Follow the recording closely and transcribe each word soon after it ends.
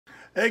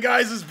Hey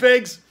guys, it's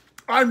Biggs.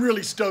 I'm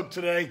really stoked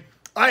today.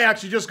 I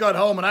actually just got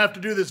home and I have to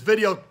do this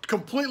video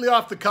completely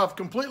off the cuff,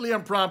 completely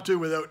impromptu,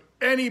 without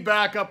any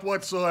backup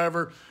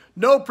whatsoever.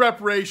 No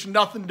preparation,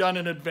 nothing done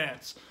in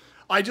advance.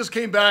 I just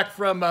came back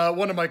from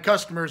one of my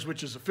customers,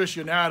 which is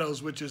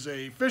Aficionados, which is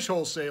a fish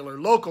wholesaler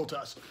local to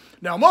us.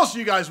 Now, most of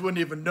you guys wouldn't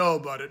even know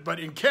about it, but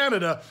in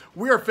Canada,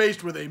 we are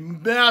faced with a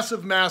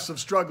massive, massive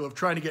struggle of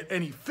trying to get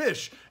any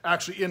fish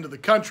actually into the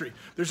country.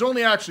 There's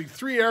only actually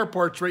 3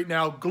 airports right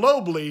now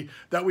globally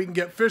that we can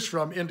get fish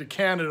from into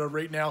Canada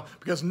right now,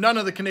 because none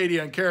of the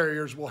Canadian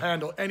carriers will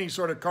handle any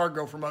sort of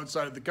cargo from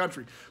outside of the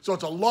country. So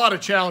it's a lot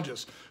of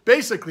challenges.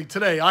 Basically,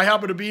 today, I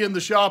happen to be in the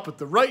shop at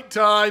the right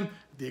time,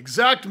 the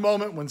exact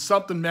moment when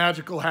something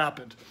magical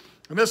happened.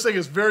 And this thing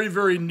is very,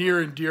 very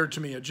near and dear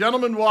to me. A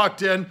gentleman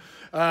walked in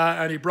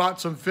and he brought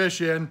some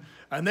fish in,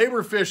 and they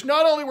were fish.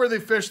 Not only were they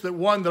fish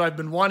that I've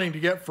been wanting to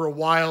get for a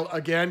while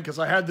again, because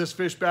I had this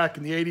fish back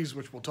in the 80s,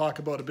 which we'll talk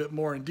about a bit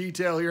more in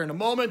detail here in a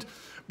moment.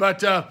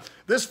 But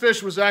this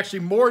fish was actually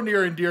more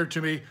near and dear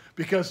to me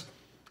because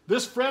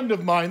this friend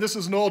of mine, this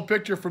is an old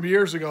picture from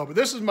years ago, but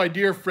this is my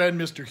dear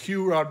friend, Mr.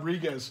 Hugh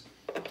Rodriguez.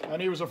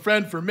 And he was a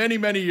friend for many,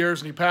 many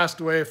years, and he passed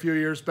away a few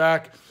years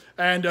back.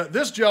 And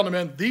this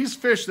gentleman, these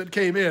fish that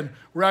came in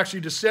were actually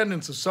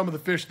descendants of some of the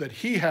fish that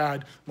he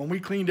had when we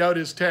cleaned out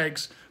his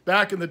tanks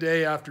back in the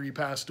day after he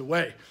passed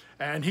away.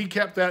 And he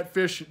kept that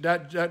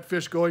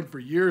fish going for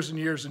years and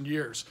years and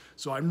years.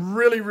 So I'm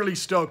really, really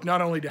stoked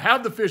not only to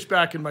have the fish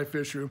back in my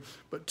fish room,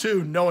 but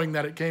 2, knowing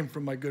that it came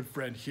from my good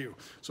friend Hugh.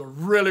 So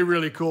really,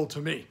 really cool to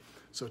me.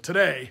 So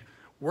today,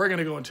 we're going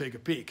to go and take a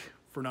peek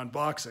for an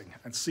unboxing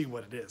and see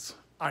what it is.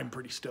 I'm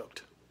pretty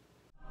stoked.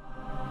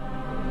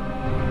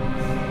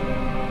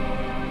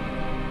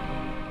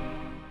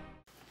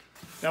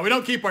 Now, we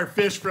don't keep our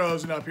fish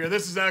frozen up here.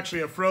 This is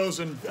actually a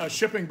frozen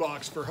shipping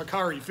box for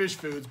Hikari Fish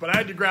Foods, but I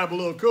had to grab a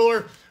little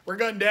cooler. We're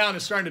getting down.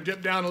 It's starting to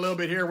dip down a little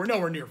bit here. We're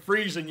nowhere near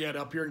freezing yet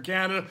up here in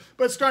Canada,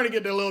 but it's starting to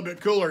get a little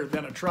bit cooler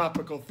than a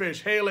tropical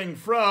fish hailing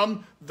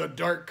from the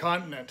dark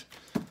continent.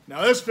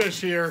 Now, this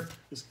fish here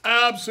is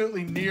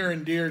absolutely near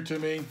and dear to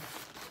me.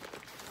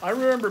 I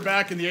remember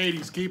back in the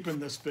 80s keeping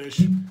this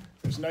fish.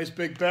 There's a nice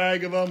big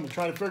bag of them. We're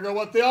trying to figure out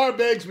what they are,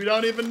 Biggs. We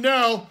don't even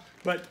know.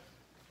 But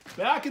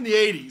back in the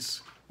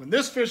 80s, when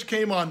this fish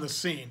came on the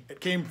scene,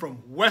 it came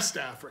from West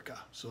Africa.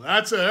 So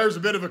there's a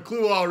bit of a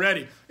clue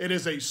already. It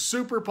is a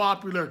super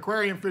popular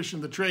aquarium fish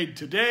in the trade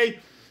today,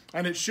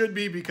 and it should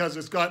be because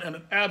it's got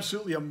an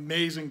absolutely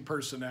amazing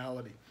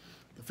personality.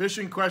 The fish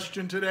in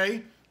question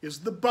today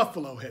is the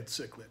Buffalohead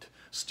cichlid,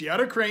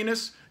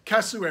 Steatocranus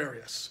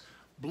casuarius.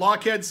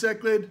 Blockhead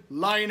cichlid,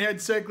 Lionhead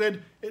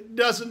cichlid, it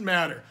doesn't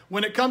matter.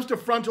 When it comes to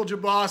frontal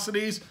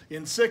gibbosities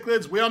in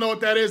cichlids, we all know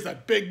what that is,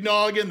 that big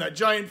noggin, that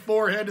giant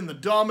forehead in the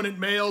dominant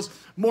males,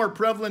 more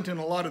prevalent in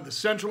a lot of the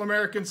Central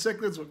American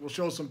cichlids, which we'll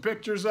show some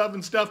pictures of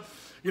and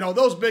stuff. You know,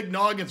 those big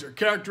noggins are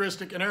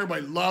characteristic and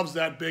everybody loves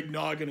that big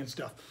noggin and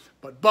stuff.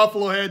 But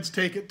Buffaloheads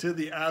take it to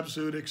the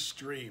absolute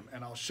extreme.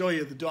 And I'll show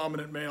you the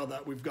dominant male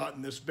that we've got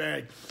in this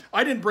bag.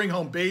 I didn't bring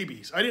home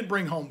babies. I didn't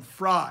bring home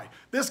fry.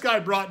 This guy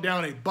brought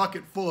down a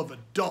bucket full of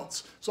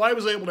adults. So I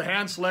was able to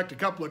hand select a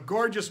couple of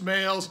gorgeous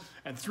males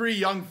and 3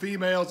 young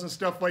females and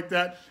stuff like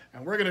that.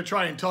 And we're going to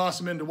try and toss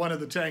them into one of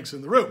the tanks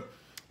in the room.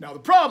 Now, the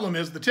problem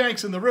is the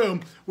tanks in the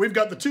room, we've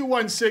got the 2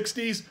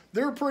 160s.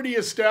 They're pretty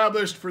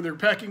established for their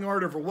pecking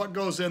order for what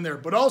goes in there,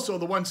 but also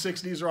the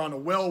 160s are on a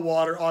well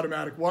water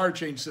automatic water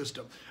change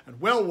system.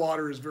 And well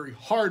water is very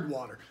hard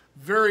water,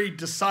 very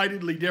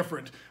decidedly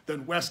different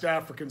than West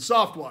African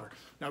soft water.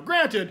 Now,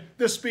 granted,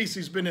 this species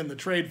has been in the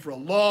trade for a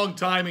long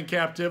time in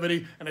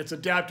captivity, and it's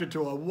adapted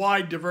to a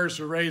wide, diverse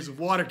array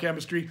of water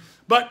chemistry,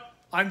 but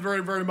I'm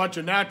very, very much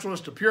a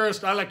naturalist, a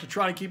purist. I like to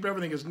try and keep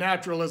everything as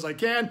natural as I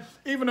can.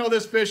 Even though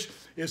this fish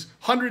is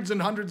hundreds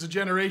and hundreds of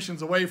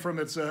generations away from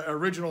its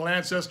original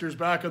ancestors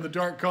back on the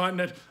dark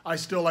continent, I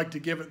still like to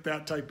give it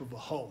that type of a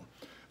home.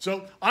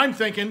 So I'm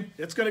thinking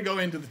it's going to go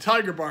into the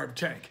tiger barb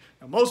tank.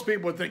 Now, most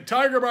people would think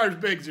tiger barbs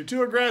big, they're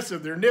too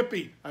aggressive, they're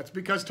nippy. That's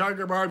because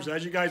tiger barbs,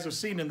 as you guys have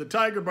seen in the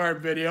tiger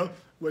barb video,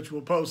 which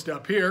we'll post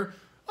up here,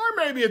 or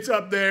maybe it's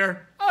up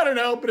there, I don't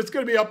know, but it's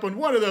going to be up on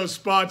one of those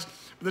spots.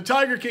 The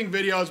Tiger King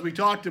video, as we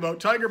talked about,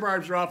 tiger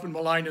barbs are often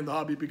maligned in the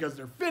hobby because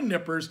they're fin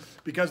nippers,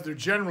 because they're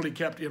generally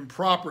kept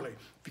improperly.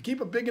 If you keep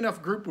a big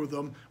enough group with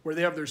them where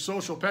they have their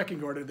social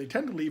pecking order, they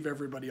tend to leave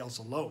everybody else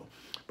alone.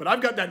 But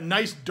I've got that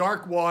nice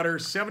dark water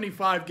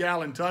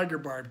 75-gallon tiger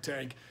barb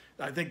tank.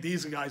 I think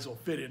these guys will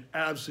fit in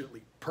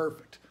absolutely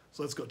perfect.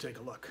 So let's go take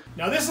a look.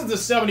 Now, this is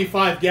the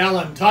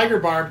 75-gallon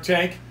tiger barb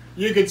tank.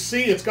 You can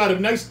see it's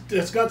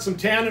got some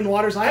tannin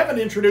waters. I haven't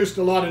introduced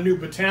a lot of new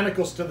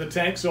botanicals to the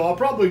tank, so I'll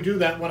probably do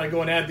that when I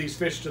go and add these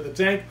fish to the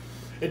tank.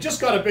 It just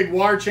got a big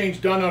water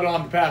change done out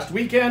on the past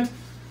weekend.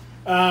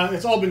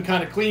 It's all been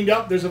kind of cleaned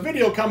up. There's a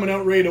video coming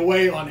out right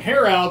away on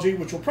hair algae,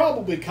 which will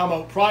probably come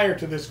out prior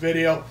to this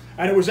video.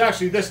 And it was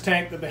actually this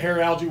tank that the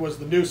hair algae was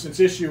the nuisance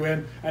issue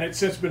in, and it's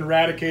since been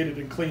eradicated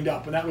and cleaned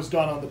up, and that was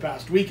done on the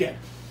past weekend.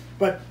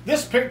 But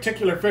this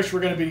particular fish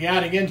we're going to be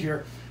adding in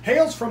here,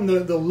 hails from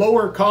the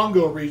lower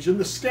Congo region,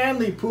 the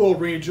Stanley Pool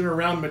region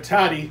around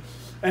Matadi,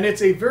 and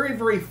it's a very,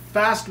 very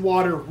fast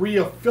water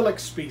rheophilic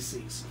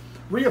species.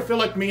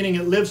 Rheophilic meaning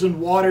it lives in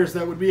waters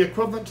that would be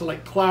equivalent to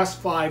like class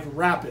 5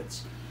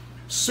 rapids.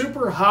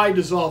 Super high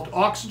dissolved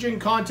oxygen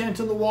content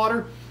in the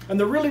water, and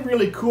the really,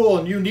 really cool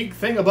and unique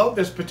thing about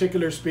this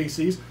particular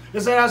species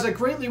is that it has a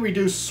greatly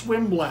reduced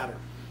swim bladder.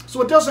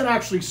 So it doesn't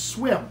actually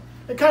swim.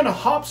 It kind of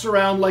hops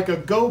around like a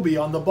goby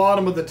on the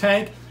bottom of the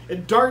tank.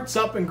 It darts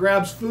up and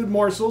grabs food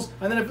morsels,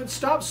 and then if it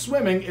stops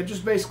swimming, it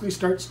just basically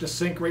starts to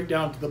sink right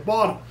down to the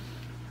bottom.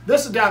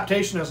 This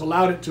adaptation has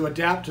allowed it to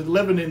adapt to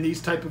living in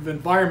these type of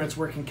environments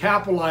where it can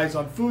capitalize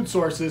on food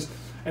sources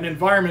and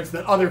environments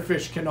that other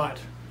fish cannot.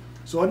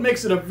 So it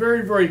makes it a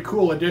very, very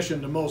cool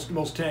addition to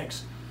most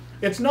tanks.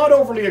 It's not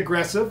overly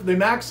aggressive. They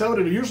max out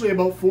at usually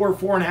about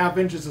 4.5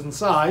 inches in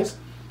size.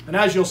 And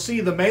as you'll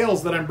see, the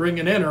males that I'm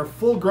bringing in are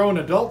full-grown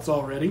adults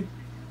already.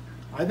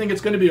 I think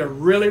it's going to be a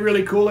really,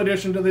 really cool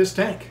addition to this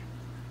tank.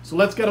 So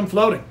let's get them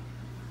floating.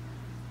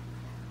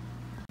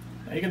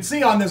 Now you can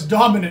see on this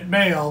dominant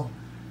male,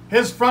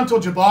 his frontal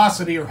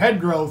gibbosity or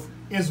head growth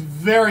is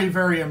very,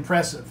 very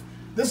impressive.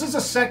 This is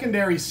a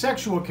secondary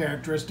sexual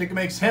characteristic that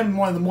makes him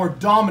one of the more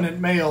dominant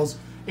males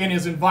in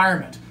his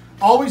environment.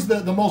 Always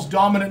the most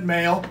dominant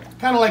male,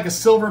 kind of like a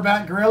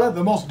silverback gorilla,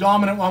 the most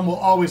dominant one will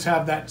always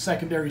have that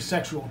secondary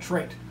sexual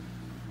trait.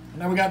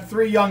 And then we got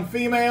 3 young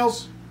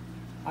females.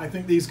 I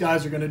think these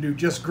guys are going to do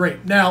just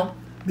great. Now,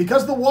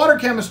 because the water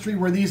chemistry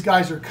where these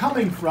guys are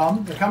coming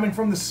from, they're coming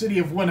from the city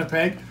of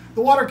Winnipeg,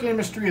 the water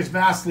chemistry is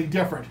vastly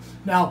different.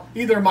 Now,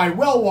 either my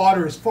well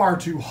water is far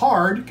too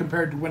hard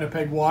compared to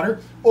Winnipeg water,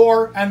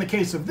 or, in the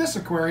case of this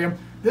aquarium,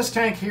 this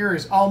tank here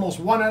is almost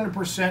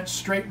 100%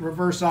 straight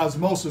reverse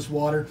osmosis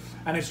water,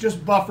 and it's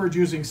just buffered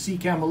using sea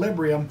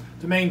equilibrium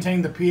to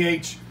maintain the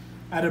pH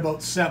at about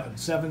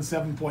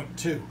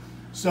 7.2.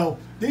 So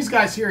these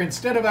guys here,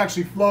 instead of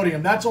actually floating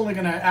them, that's only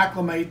going to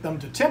acclimate them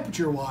to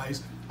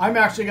temperature-wise. I'm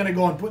actually going to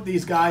go and put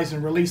these guys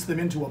and release them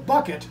into a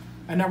bucket,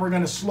 and then we're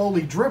going to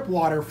slowly drip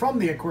water from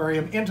the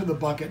aquarium into the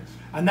bucket,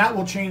 and that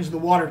will change the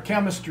water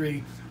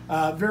chemistry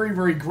very,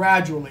 very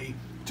gradually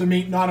to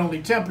meet not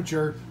only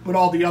temperature, but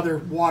all the other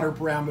water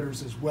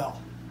parameters as well.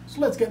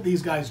 So let's get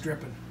these guys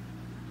dripping.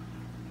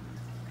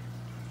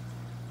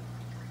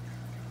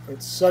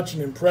 It's such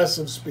an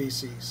impressive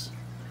species.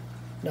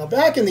 Now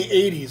back in the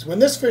 80s, when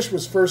this fish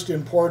was first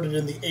imported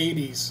in the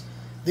 80s,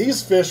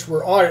 these fish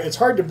were, it's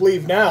hard to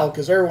believe now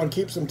because everyone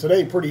keeps them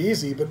today pretty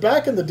easy, but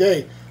back in the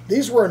day,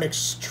 these were an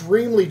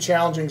extremely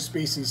challenging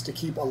species to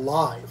keep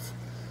alive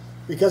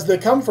because they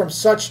come from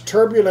such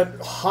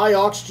turbulent, high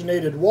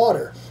oxygenated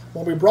water.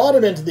 When we brought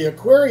them into the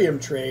aquarium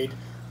trade,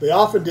 they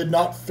often did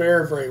not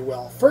fare very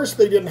well. First,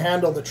 they didn't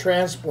handle the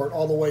transport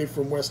all the way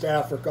from West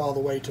Africa all the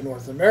way to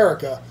North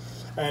America,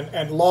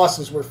 and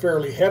losses were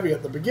fairly heavy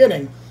at the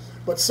beginning.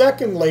 But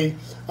secondly,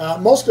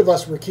 most of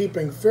us were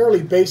keeping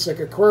fairly basic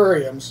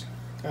aquariums.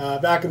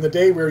 Back in the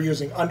day, we were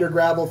using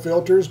under-gravel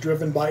filters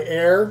driven by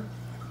air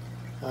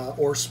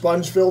or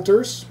sponge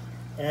filters.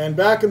 And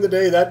back in the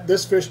day,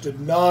 this fish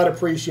did not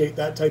appreciate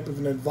that type of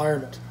an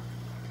environment.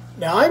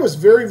 Now, I was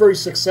very, very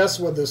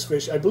successful with this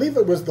fish. I believe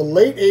it was the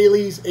late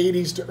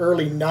 80s to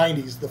early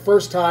 90s, the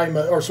first time,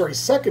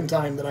 second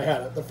time that I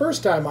had it. The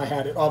first time I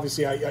had it,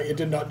 obviously, it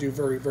did not do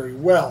very, very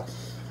well.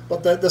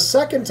 But the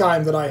second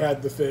time that I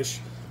had the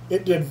fish,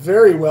 it did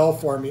very well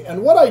for me.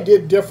 And what I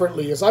did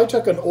differently is I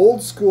took an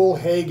old school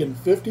Hagen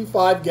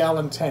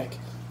 55-gallon tank.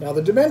 Now,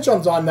 the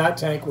dimensions on that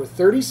tank were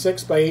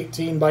 36 by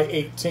 18 by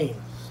 18.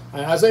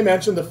 As I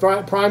mentioned,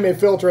 the primary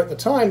filter at the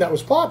time that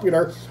was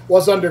popular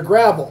was under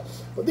gravel.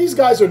 But these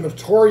guys are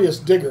notorious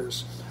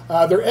diggers.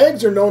 Their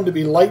eggs are known to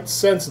be light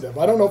sensitive.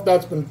 I don't know if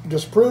that's been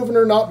disproven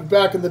or not, but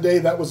back in the day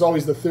that was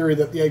always the theory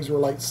that the eggs were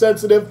light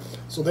sensitive.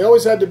 So they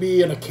always had to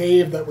be in a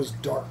cave that was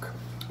dark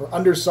or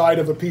underside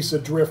of a piece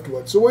of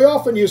driftwood. So we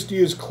often used to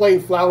use clay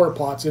flower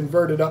pots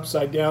inverted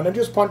upside down and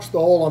just punch the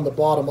hole on the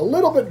bottom a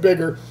little bit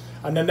bigger,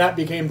 and then that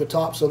became the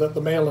top so that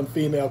the male and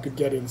female could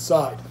get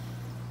inside.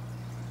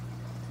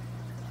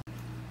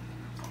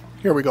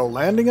 Here we go,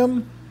 landing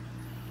them.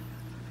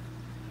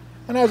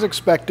 And as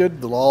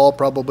expected, they'll all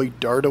probably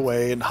dart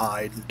away and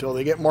hide until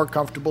they get more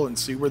comfortable and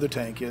see where the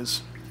tank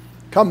is.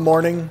 Come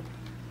morning,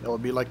 it'll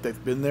be like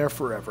they've been there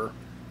forever.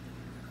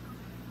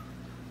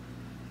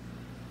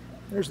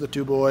 There's the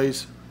 2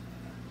 boys.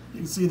 You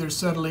can see they're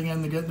settling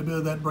in. They're getting a bit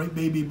of that bright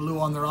baby blue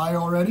on their eye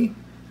already.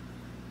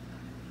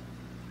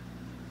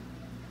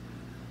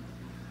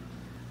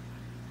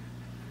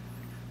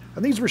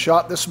 And these were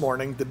shot this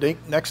morning, the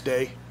next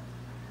day.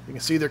 You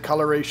can see their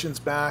colorations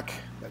back,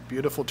 that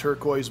beautiful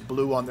turquoise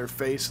blue on their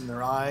face and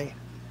their eye.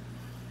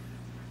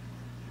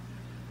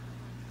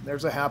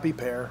 There's a happy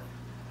pair.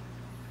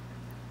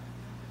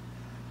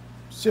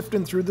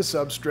 Sifting through the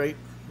substrate,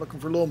 looking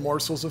for little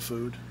morsels of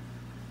food.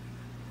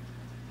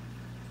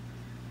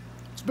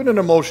 It's been an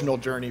emotional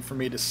journey for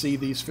me to see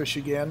these fish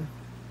again,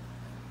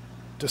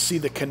 to see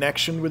the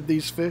connection with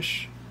these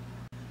fish.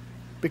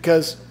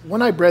 Because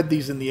when I bred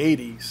these in the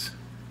 80s,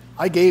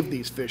 I gave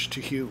these fish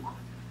to Hugh,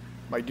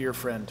 my dear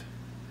friend.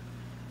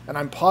 And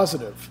I'm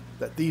positive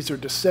that these are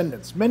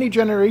descendants, many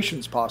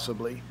generations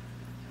possibly,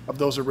 of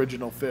those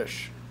original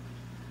fish.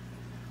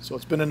 So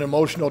it's been an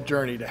emotional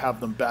journey to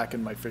have them back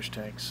in my fish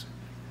tanks.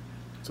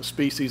 It's a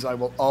species I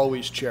will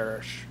always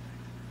cherish.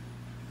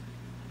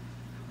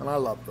 And I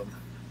love them.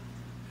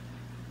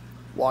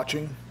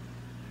 Watching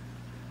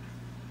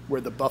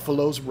where the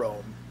buffaloes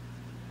roam.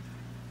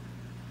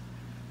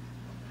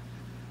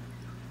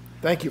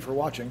 Thank you for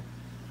watching.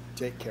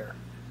 Take care.